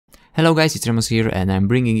Hello guys, it's Ramos here and I'm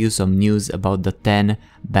bringing you some news about the 10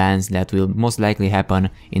 bans that will most likely happen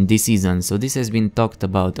in this season. So this has been talked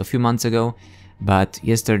about a few months ago, but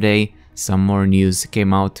yesterday some more news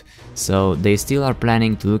came out. So they still are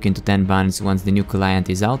planning to look into 10 bans once the new client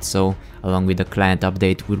is out. So along with the client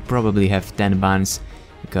update we'll probably have 10 bans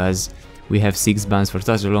because we have 6 bans for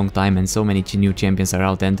such a long time and so many new champions are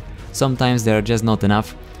out and sometimes they are just not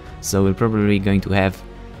enough. So we're probably going to have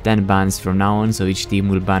 10 bans from now on, so each team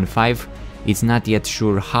will ban 5. It's not yet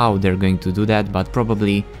sure how they're going to do that, but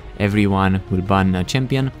probably everyone will ban a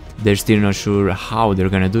champion. They're still not sure how they're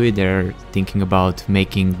gonna do it. They're thinking about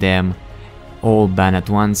making them all ban at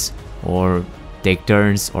once, or take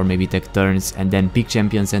turns, or maybe take turns and then pick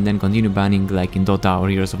champions and then continue banning like in Dota or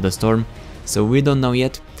Heroes of the Storm. So we don't know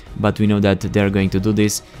yet, but we know that they're going to do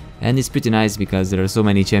this, and it's pretty nice because there are so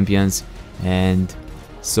many champions and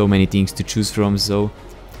so many things to choose from. So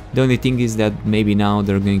the only thing is that maybe now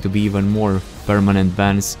there are going to be even more permanent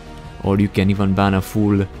bans, or you can even ban a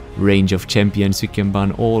full range of champions. You can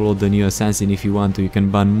ban all of the new assassin if you want to, you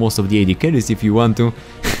can ban most of the AD carries if you want to.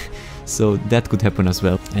 So that could happen as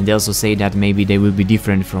well. And they also say that maybe they will be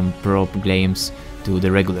different from pro games to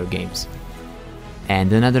the regular games.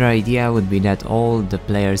 And another idea would be that all the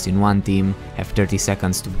players in one team have 30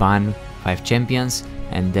 seconds to ban 5 champions,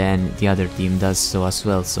 and then the other team does so as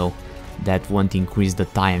well. So that won't increase the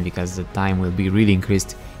time, because the time will be really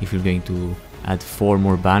increased if you're going to add 4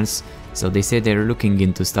 more bans. So they say they're looking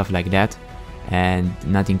into stuff like that, and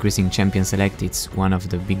not increasing champion select, it's one of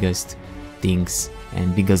the biggest things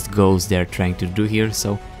and biggest goals they're trying to do here.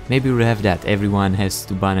 So maybe we'll have that, everyone has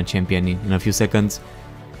to ban a champion in a few seconds.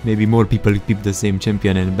 Maybe more people pick the same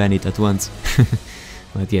champion and ban it at once.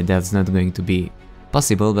 But yeah, that's not going to be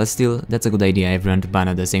possible, but still, that's a good idea, everyone to ban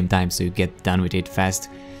at the same time so you get done with it fast.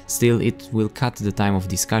 Still, it will cut the time of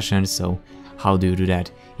discussion, so how do you do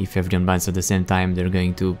that? If everyone bans at the same time, they're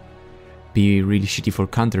going to be really shitty for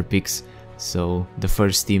counter picks, so the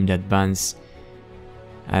first team that bans,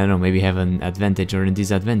 I don't know, maybe have an advantage or a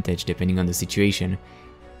disadvantage depending on the situation,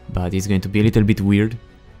 but it's going to be a little bit weird.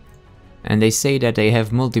 And they say that they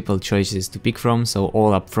have multiple choices to pick from, so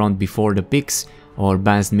all up front before the picks, or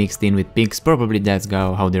bans mixed in with picks. Probably that's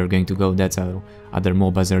how they're going to go, that's how other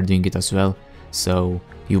MOBAs are doing it as well. So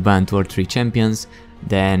you ban 2 or 3 champions,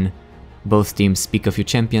 then both teams pick a few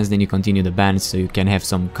champions, then you continue the bans, so you can have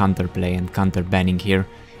some counter play and counter banning here.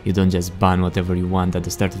 You don't just ban whatever you want at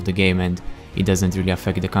the start of the game and it doesn't really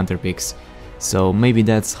affect the counter picks. So maybe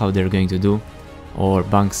that's how they're going to do, or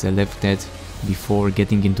bank selected before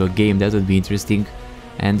getting into a game. That would be interesting,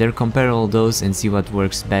 and they'll compare all those and see what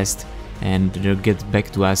works best, and they'll get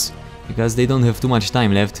back to us because they don't have too much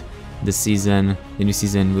time left. The new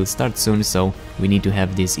season will start soon, so we need to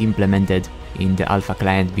have this implemented in the alpha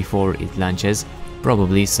client before it launches,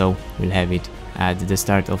 probably, so we'll have it at the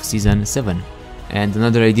start of season 7. And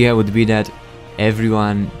another idea would be that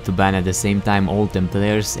everyone to ban at the same time, all 10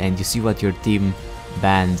 players, and you see what your team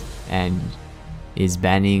banned and is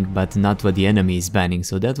banning, but not what the enemy is banning,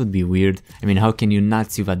 so that would be weird. I mean, how can you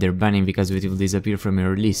not see what they're banning, because it will disappear from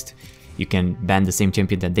your list? You can ban the same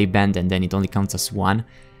champion that they banned and then it only counts as 1.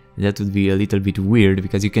 That would be a little bit weird,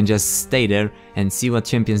 because you can just stay there and see what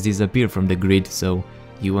champions disappear from the grid, so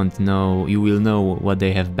you will know what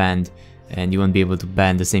they have banned and you won't be able to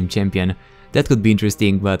ban the same champion. That could be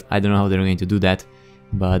interesting, but I don't know how they're going to do that,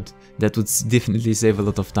 but that would definitely save a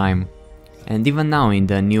lot of time. And even now in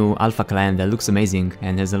the new alpha client that looks amazing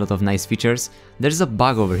and has a lot of nice features, there's a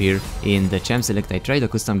bug over here in the champ select. I tried a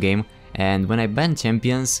custom game, and when I banned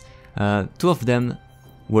champions, 2 of them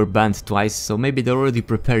were banned twice, so maybe they're already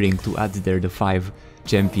preparing to add there the 5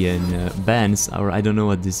 champion bans, or I don't know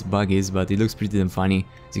what this bug is, but it looks pretty damn funny.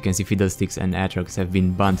 As you can see, Fiddlesticks and Atrox have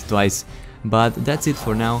been banned twice. But that's it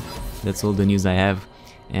for now, that's all the news I have.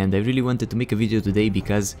 And I really wanted to make a video today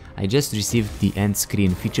because I just received the end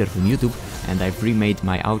screen feature from YouTube and I've remade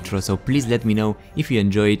my outro, so please let me know if you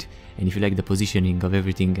enjoy it and if you like the positioning of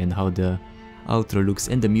everything and how the outro looks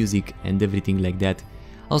and the music and everything like that.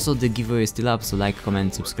 Also, the giveaway is still up, so like,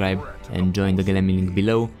 comment, subscribe and join the Galemi link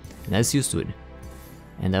below, and I'll see you soon.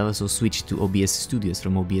 And I also switched to OBS Studios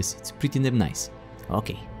from OBS, it's pretty damn nice.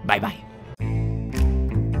 Okay, bye bye.